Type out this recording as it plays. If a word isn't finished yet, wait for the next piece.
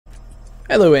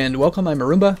Hello and welcome, I'm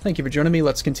Arumba. Thank you for joining me.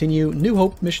 Let's continue New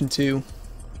Hope Mission 2.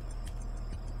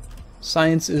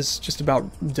 Science is just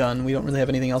about done. We don't really have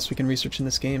anything else we can research in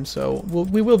this game, so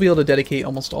we will be able to dedicate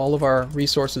almost all of our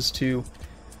resources to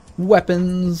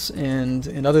weapons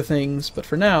and other things, but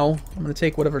for now, I'm going to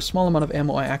take whatever small amount of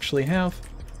ammo I actually have.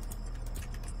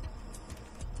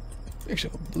 We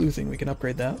actually have a blue thing, we can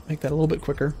upgrade that, make that a little bit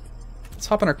quicker. Let's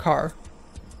hop in our car,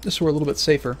 just so we're a little bit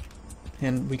safer,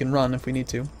 and we can run if we need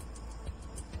to.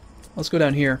 Let's go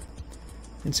down here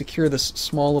and secure this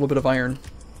small little bit of iron.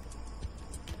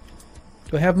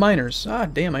 Do I have miners? Ah,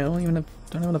 damn, I don't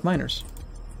have enough miners.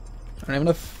 I don't have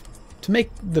enough to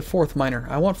make the fourth miner.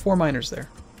 I want 4 miners there.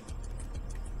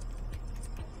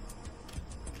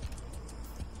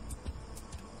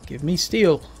 Give me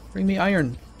steel. Bring me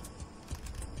iron.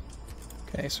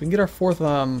 Okay, so we can get our fourth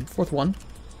one.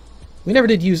 We never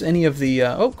did use any of the...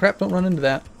 oh, crap, don't run into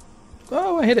that.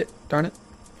 Oh, I hit it. Darn it.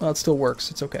 Well, it still works.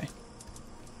 It's okay.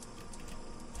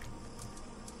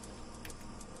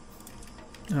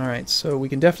 Alright, so we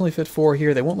can definitely fit 4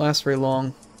 here. They won't last very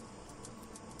long.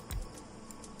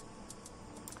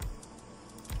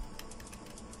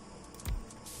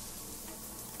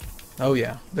 Oh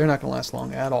yeah, they're not going to last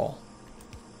long at all.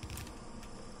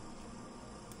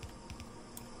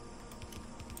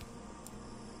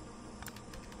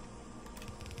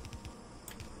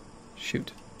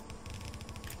 Shoot.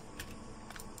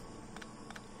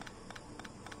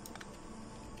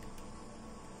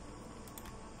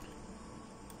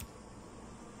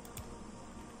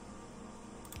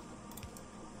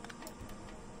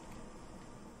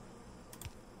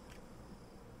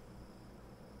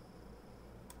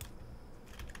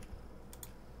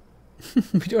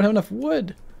 We don't have enough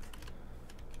wood.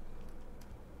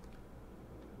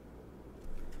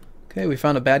 Okay, we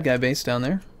found a bad guy base down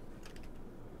there.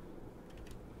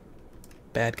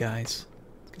 Bad guys.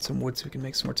 Let's get some wood so we can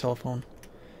make some more telephone.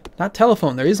 Not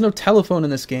telephone. There is no telephone in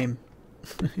this game.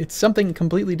 It's something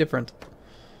completely different.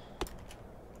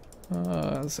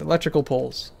 It's electrical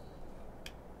poles.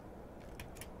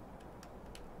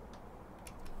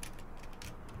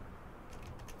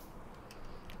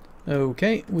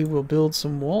 Okay, we will build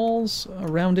some walls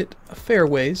around it a fair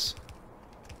ways.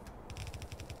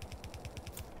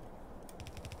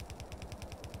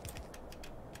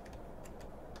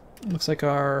 Looks like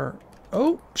our...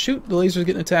 oh, shoot, the laser's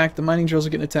getting attacked, the mining drills are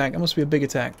getting attacked. That must be a big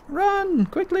attack. Run!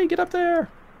 Quickly, get up there!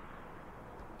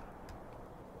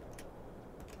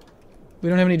 We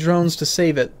don't have any drones to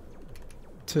save it,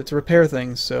 to repair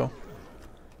things, so...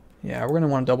 yeah, we're going to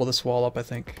want to double this wall up, I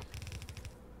think.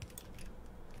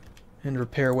 And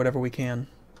repair whatever we can.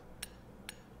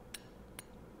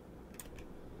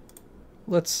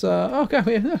 Let's, oh god,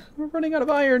 we're running out of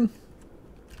iron!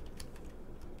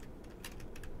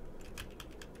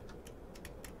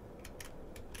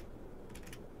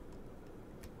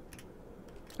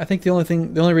 I think the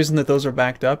only reason that those are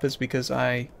backed up is because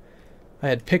I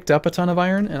had picked up a ton of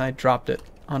iron and I dropped it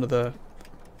onto the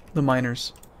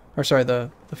miners, or sorry, the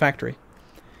factory,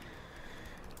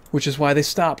 which is why they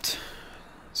stopped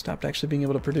actually being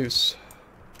able to produce.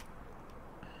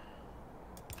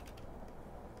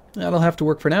 That'll have to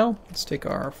work for now. Let's take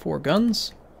our 4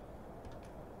 guns.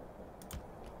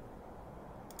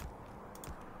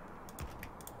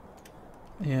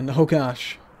 And oh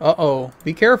gosh. Uh-oh.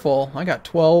 Be careful. I got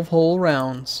 12 whole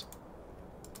rounds.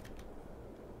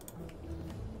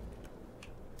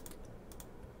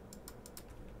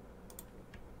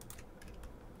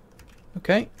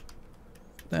 Okay.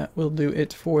 That will do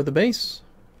it for the base.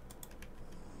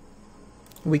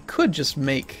 We could just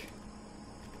make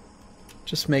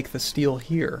the steel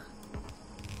here.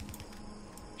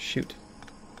 Shoot.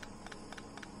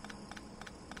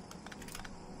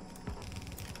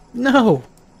 No!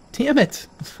 Damn it!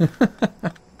 This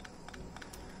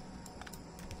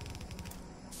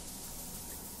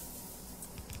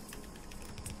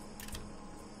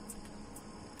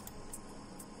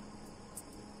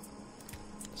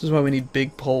is why we need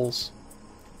big poles.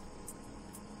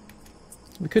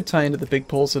 We could tie into the big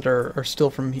poles that are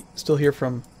still here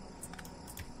from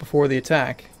before the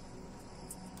attack.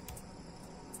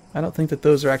 I don't think that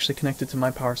those are actually connected to my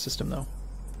power system, though.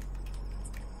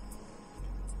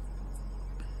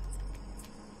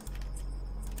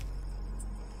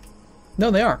 No,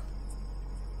 they are.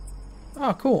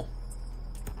 Oh, cool.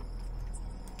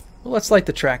 Well, let's light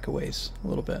the track a ways a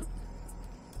little bit.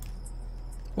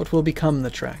 What will become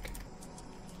the track?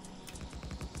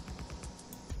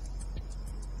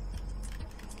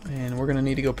 And we're going to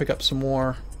need to go pick up some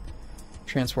more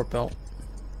transport belt.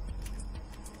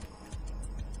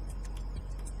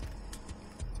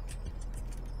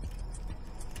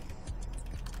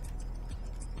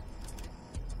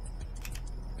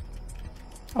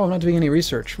 Oh, I'm not doing any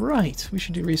research. Right, we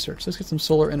should do research. Let's get some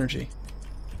solar energy.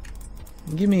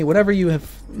 Give me whatever you have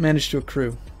managed to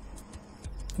accrue.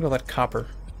 Look at all that copper.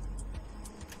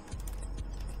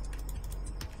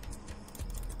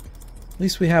 At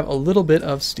least we have a little bit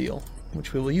of steel,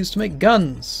 which we will use to make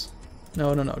guns.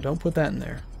 No, no, no, don't put that in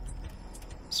there.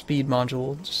 Speed module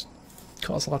will just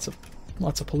cause lots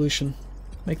of pollution.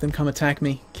 Make them come attack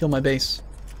me, kill my base.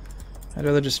 I'd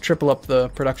rather just triple up the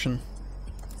production.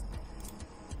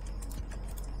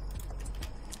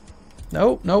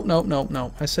 No, no, no, no,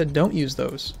 no. I said don't use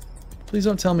those. Please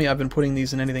don't tell me I've been putting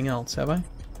these in anything else, have I?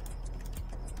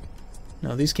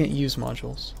 No, these can't use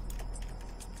modules.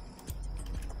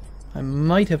 I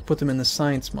might have put them in the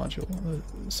science module.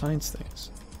 Science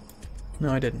things.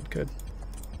 No, I didn't. Good.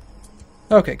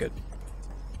 Okay, good.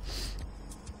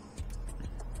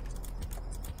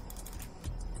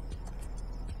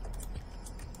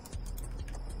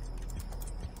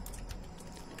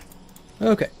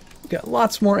 Okay, got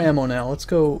lots more ammo now. Let's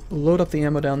go load up the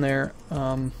ammo down there.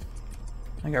 I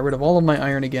got rid of all of my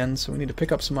iron again, so we need to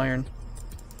pick up some iron.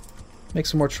 Make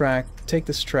some more track. Take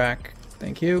this track.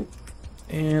 Thank you.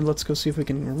 And let's go see if we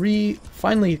can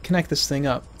finally connect this thing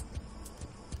up.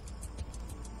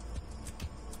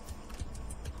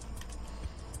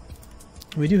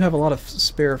 We do have a lot of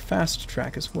spare fast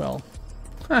track as well.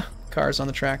 Ha! Cars on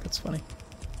the track, that's funny.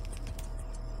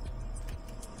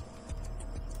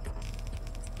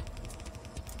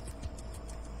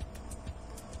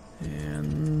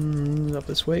 And up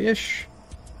this way-ish.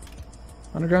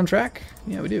 Underground track?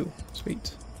 Yeah, we do.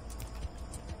 Sweet.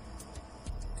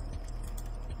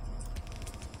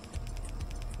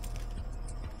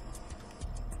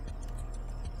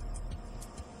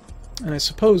 And I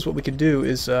suppose what we could do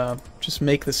is just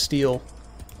make the steel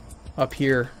up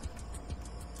here.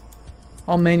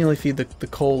 I'll manually feed the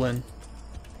coal in,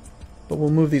 but we'll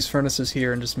move these furnaces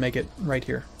here and just make it right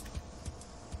here.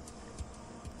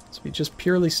 This will be just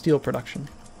purely steel production.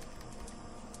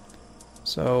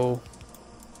 So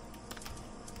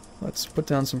let's put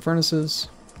down some furnaces.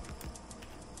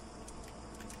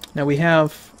 Now we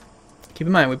have, keep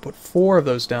in mind, we put 4 of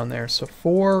those down there, so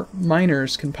 4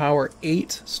 miners can power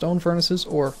 8 stone furnaces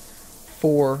or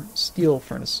 4 steel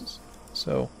furnaces.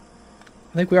 So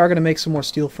I think we are going to make some more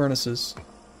steel furnaces.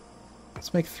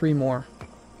 Let's make 3 more.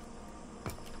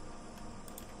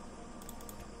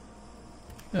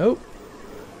 Oh.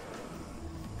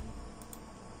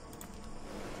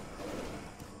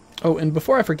 Oh, and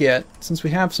before I forget, since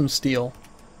we have some steel,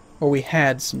 or we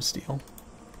had some steel,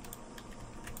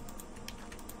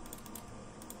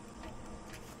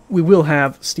 we will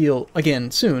have steel again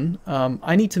soon.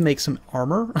 I need to make some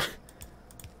armor.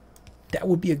 That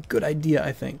would be a good idea,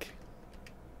 I think.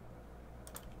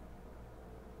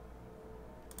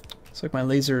 It's like my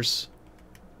laser's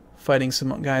fighting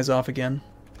some guys off again.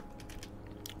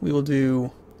 We will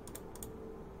do...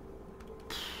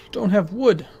 Don't have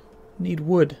wood. Need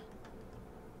wood.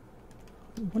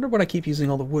 I wonder what I keep using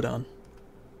all the wood on.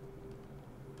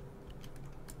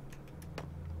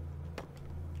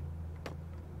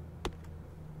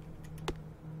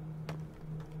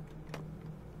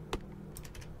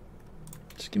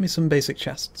 Just give me some basic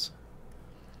chests.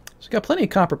 So we've got plenty of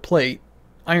copper plate.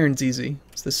 Iron's easy.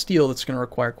 It's the steel that's going to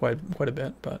require quite a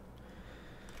bit, but...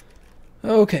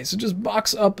 Okay, so just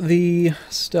box up the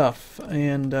stuff,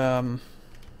 and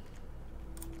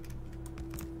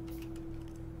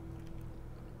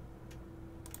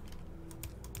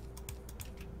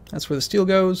that's where the steel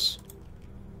goes.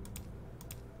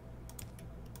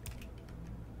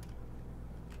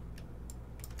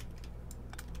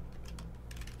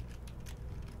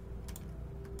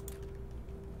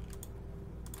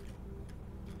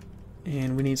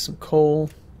 And we need some coal.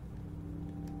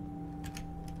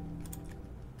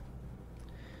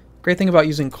 Great thing about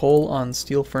using coal on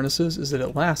steel furnaces is that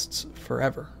it lasts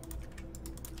forever.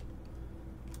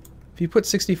 If you put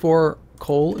 64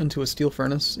 coal into a steel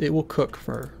furnace, it will cook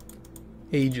for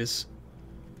ages.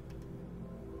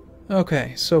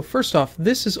 Okay, so first off,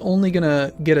 this is only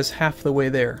gonna get us half the way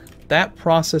there. That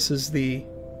processes the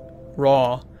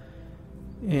raw,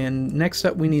 and next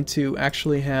up we need to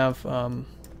actually have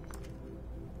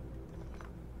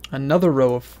another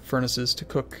row of furnaces to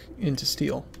cook into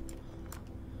steel.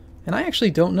 And I actually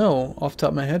don't know off the top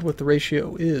of my head what the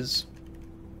ratio is.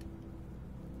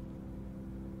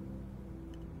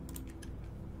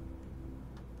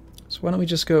 So why don't we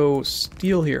just go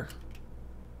steel here?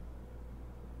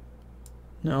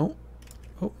 No.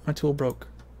 Oh, my tool broke.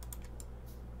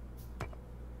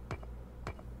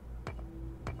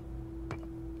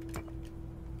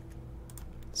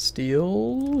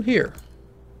 Steel here.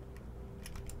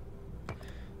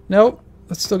 Nope.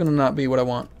 that's still going to not be what I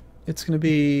want. It's going to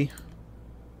be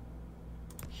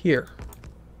here.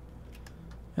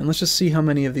 And let's just see how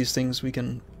many of these things we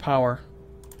can power.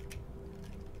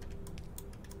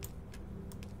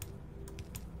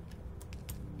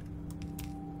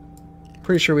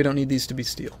 Pretty sure we don't need these to be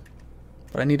steel.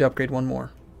 But I need to upgrade one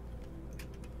more.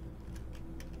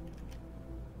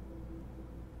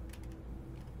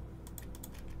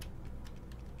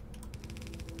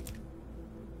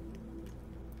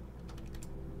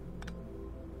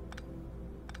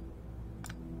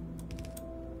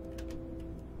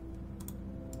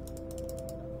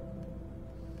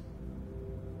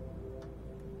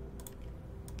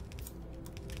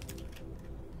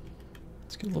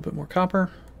 Let's get a little bit more copper.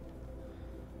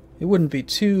 It wouldn't be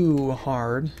too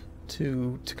hard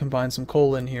to combine some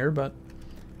coal in here, but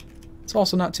it's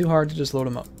also not too hard to just load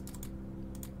them up.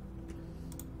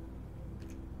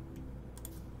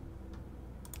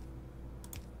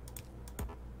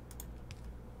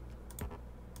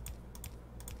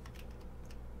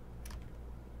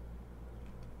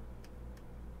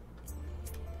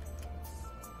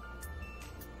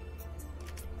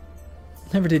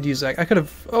 Never did use that. I could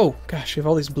have... Oh, gosh, we have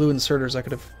all these blue inserters I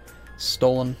could have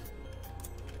stolen.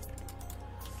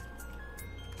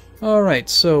 Alright,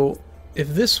 so if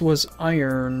this was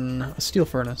iron... a steel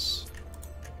furnace...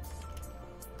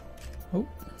 Oh.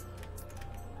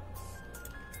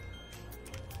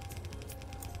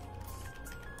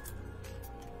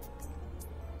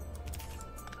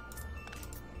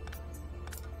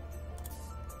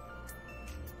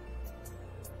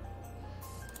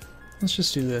 Let's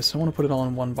just do this. I want to put it all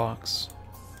in one box.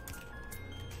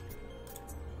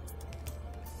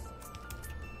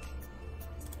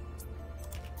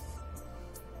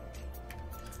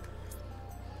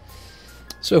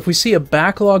 So if we see a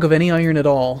backlog of any iron at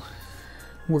all,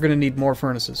 we're going to need more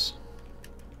furnaces.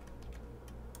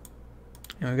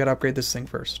 And we've got to upgrade this thing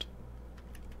first.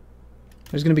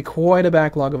 There's going to be quite a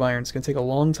backlog of iron. It's going to take a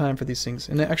long time for these things.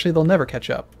 And actually, they'll never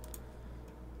catch up.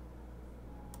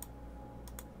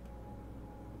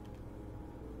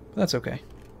 But that's okay.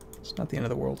 It's not the end of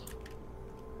the world.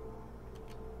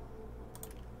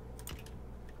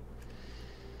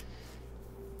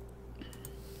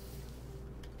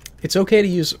 It's okay to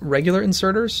use regular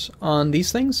inserters on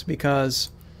these things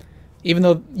because even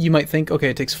though you might think,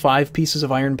 okay, it takes 5 pieces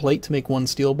of iron plate to make 1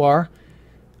 steel bar,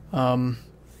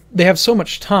 they have so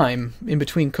much time in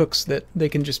between cooks that they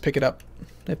can just pick it up.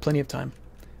 They have plenty of time.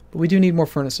 But we do need more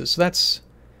furnaces, so that's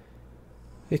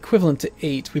equivalent to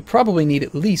 8. We probably need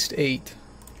at least 8.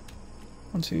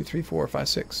 1, 2, 3, 4, 5,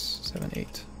 6, 7,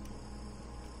 8.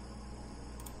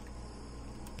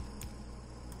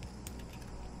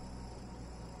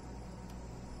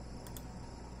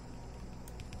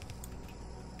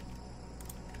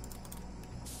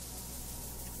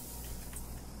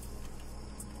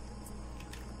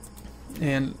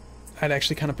 And I'd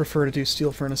actually kind of prefer to do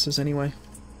steel furnaces anyway.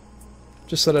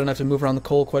 Just so that I don't have to move around the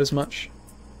coal quite as much.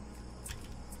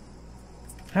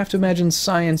 I have to imagine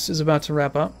science is about to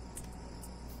wrap up.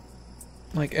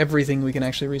 Like everything we can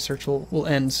actually research will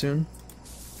end soon.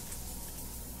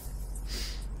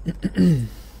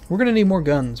 We're going to need more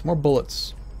guns, more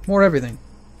bullets, more everything.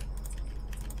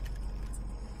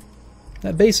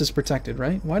 That base is protected,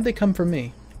 right? Why'd they come from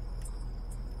me?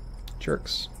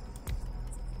 Jerks.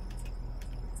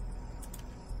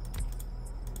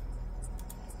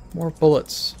 More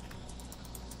bullets.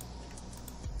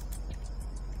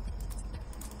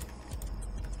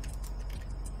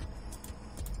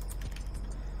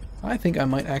 I think I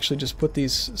might actually just put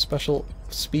these special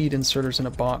speed inserters in a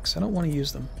box. I don't want to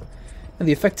use them. And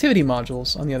the effectivity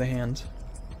modules, on the other hand,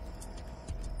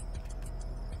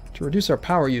 to reduce our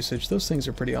power usage, those things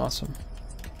are pretty awesome.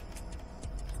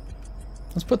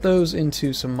 Let's put those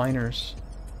into some miners.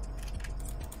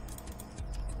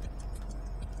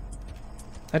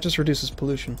 That just reduces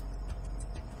pollution.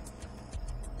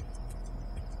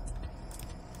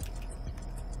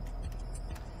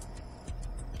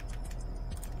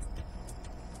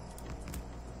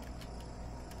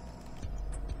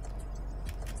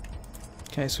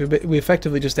 Okay, so we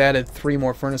effectively just added 3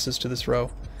 more furnaces to this row.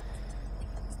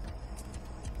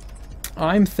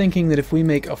 I'm thinking that if we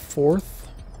make a 4th,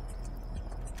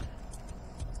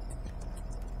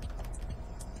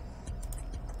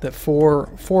 that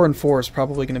 4 and 4 is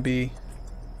probably going to be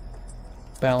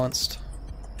balanced.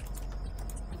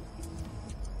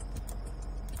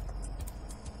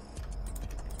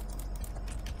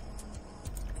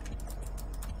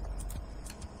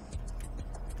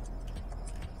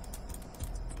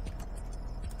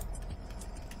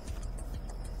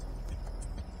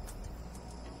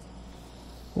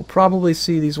 We'll probably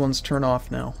see these ones turn off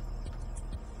now.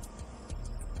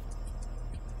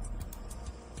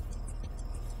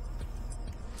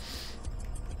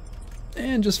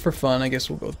 And just for fun, I guess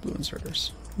we'll go with blue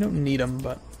inserters. We don't need them,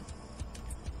 but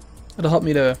it'll help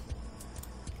me to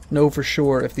know for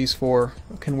sure if these four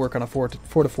can work on a 4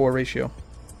 to 4 ratio.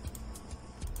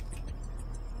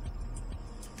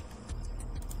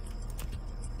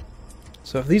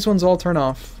 So if these ones all turn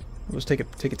off, we'll just take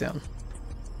it down.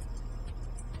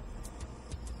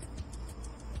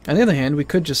 On the other hand, we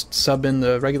could just sub in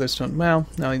the regular stone. Well,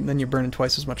 no, then you're burning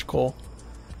twice as much coal.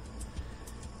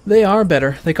 They are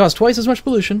better. They cause twice as much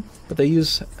pollution, but they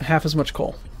use half as much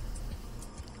coal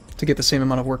to get the same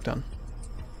amount of work done.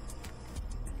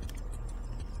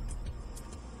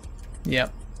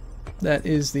 Yep, that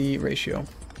is the ratio.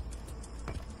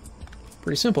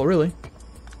 Pretty simple, really.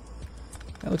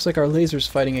 That looks like our laser's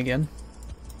fighting again.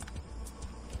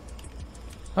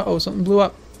 Uh-oh, something blew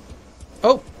up.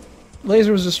 Oh!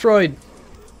 Laser was destroyed.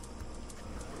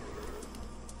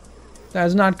 That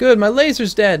is not good. My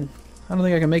laser's dead. I don't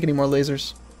think I can make any more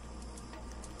lasers.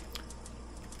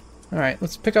 Alright,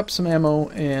 let's pick up some ammo,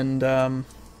 and I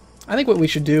think what we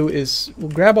should do is we'll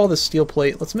grab all this steel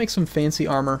plate. Let's make some fancy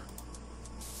armor.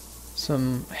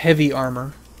 Some heavy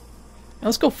armor. And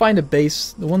let's go find a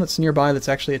base, the one that's nearby that's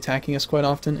actually attacking us quite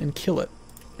often, and kill it.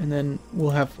 And then we'll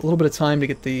have a little bit of time to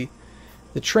get the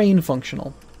train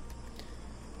functional.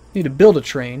 We need to build a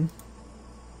train,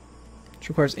 which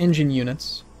requires engine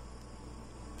units.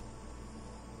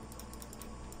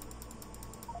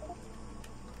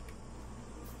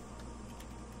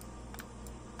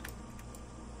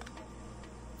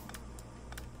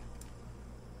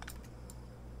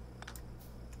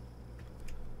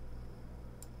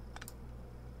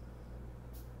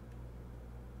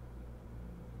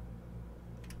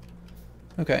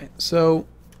 Okay, so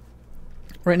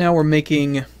right now we're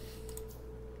making,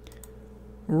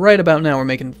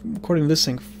 according to this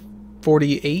thing,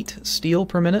 48 steel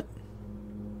per minute.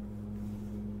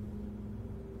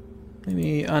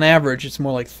 Maybe on average it's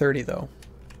more like 30 though.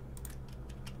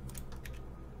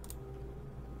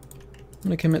 I'm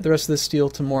going to commit the rest of this steel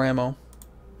to more ammo.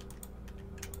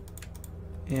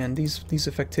 And these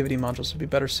effectivity modules would be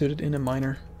better suited in a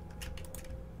miner.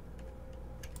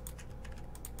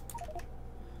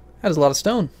 That is a lot of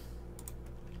stone.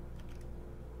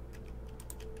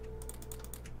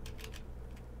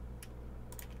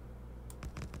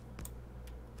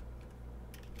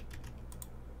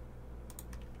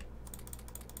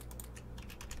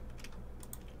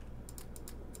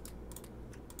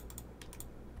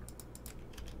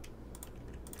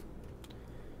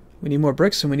 We need more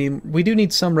bricks, and we do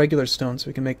need some regular stone so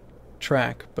we can make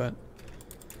track, but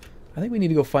I think we need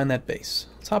to go find that base.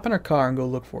 Let's hop in our car and go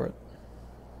look for it.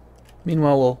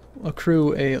 Meanwhile, we'll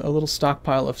accrue a little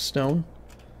stockpile of stone.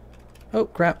 Oh,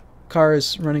 crap. Car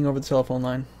is running over the telephone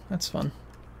line. That's fun.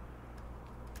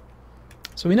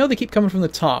 So we know they keep coming from the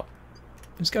top.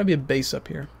 There's got to be a base up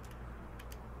here.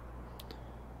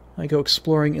 I go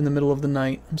exploring in the middle of the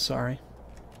night. I'm sorry.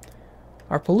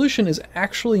 Our pollution is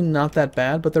actually not that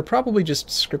bad, but they're probably just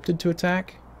scripted to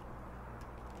attack.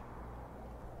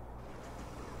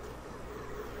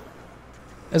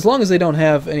 As long as they don't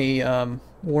have any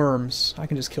worms, I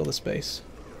can just kill this base.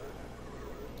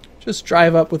 Just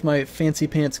drive up with my fancy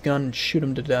pants gun and shoot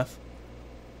them to death.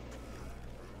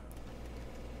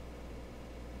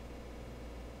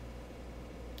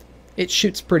 It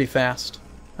shoots pretty fast.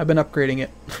 I've been upgrading it.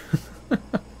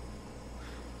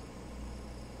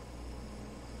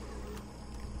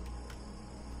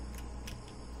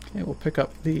 Okay, we'll pick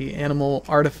up the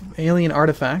alien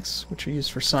artifacts, which are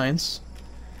used for science.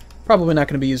 Probably not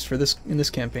going to be used for in this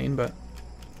campaign, but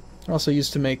they're also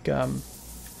used to make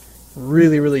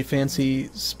really fancy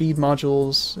speed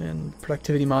modules and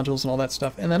productivity modules and all that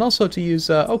stuff. And then also to use...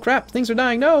 oh crap! Things are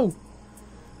dying! No!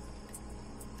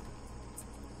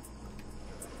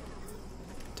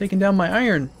 Taking down my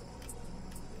iron.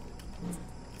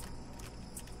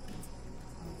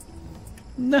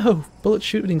 No! Bullet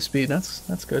shooting speed.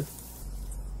 That's good.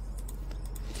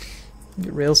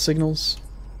 Get rail signals.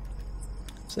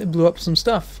 So they blew up some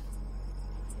stuff.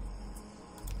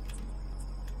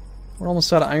 We're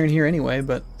almost out of iron here anyway,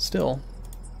 but still.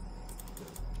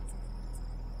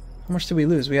 How much did we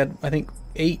lose? We had, I think,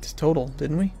 8 total,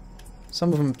 didn't we?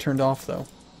 Some of them turned off, though.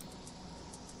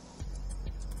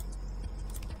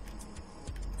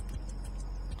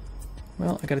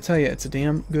 Well, I gotta tell you, it's a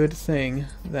damn good thing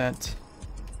that...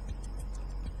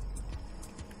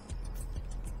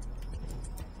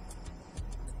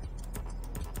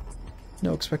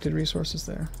 no expected resources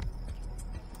there.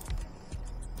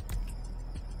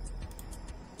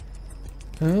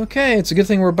 Okay, it's a good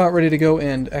thing we're about ready to go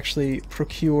and actually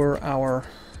procure our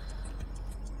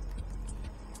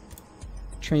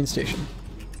train station.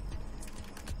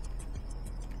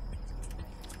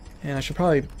 And I should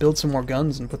probably build some more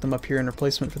guns and put them up here in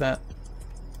replacement for that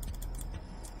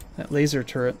laser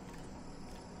turret.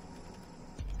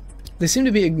 They seem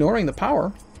to be ignoring the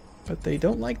power, but they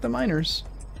don't like the miners.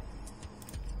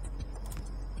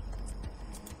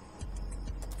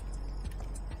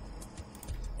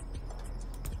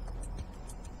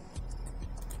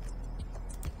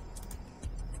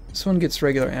 This one gets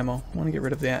regular ammo. I want to get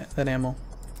rid of that ammo.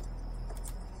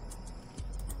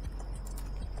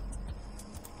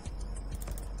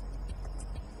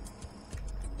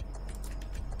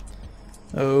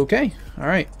 Okay,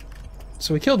 alright.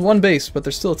 So we killed one base, but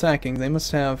they're still attacking. They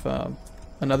must have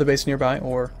another base nearby,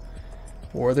 or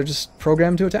they're just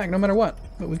programmed to attack no matter what.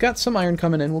 But we've got some iron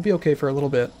coming in. We'll be okay for a little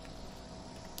bit.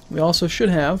 We also should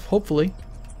have, hopefully,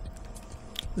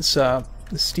 this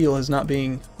steel is not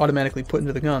being automatically put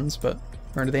into the guns,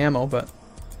 or into the ammo, but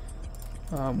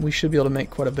we should be able to make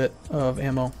quite a bit of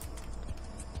ammo.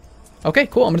 Okay,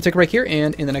 cool. I'm going to take a break here,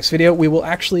 and in the next video, we will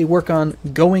actually work on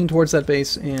going towards that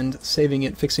base and saving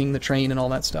it, fixing the train, and all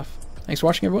that stuff. Thanks for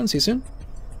watching, everyone. See you soon.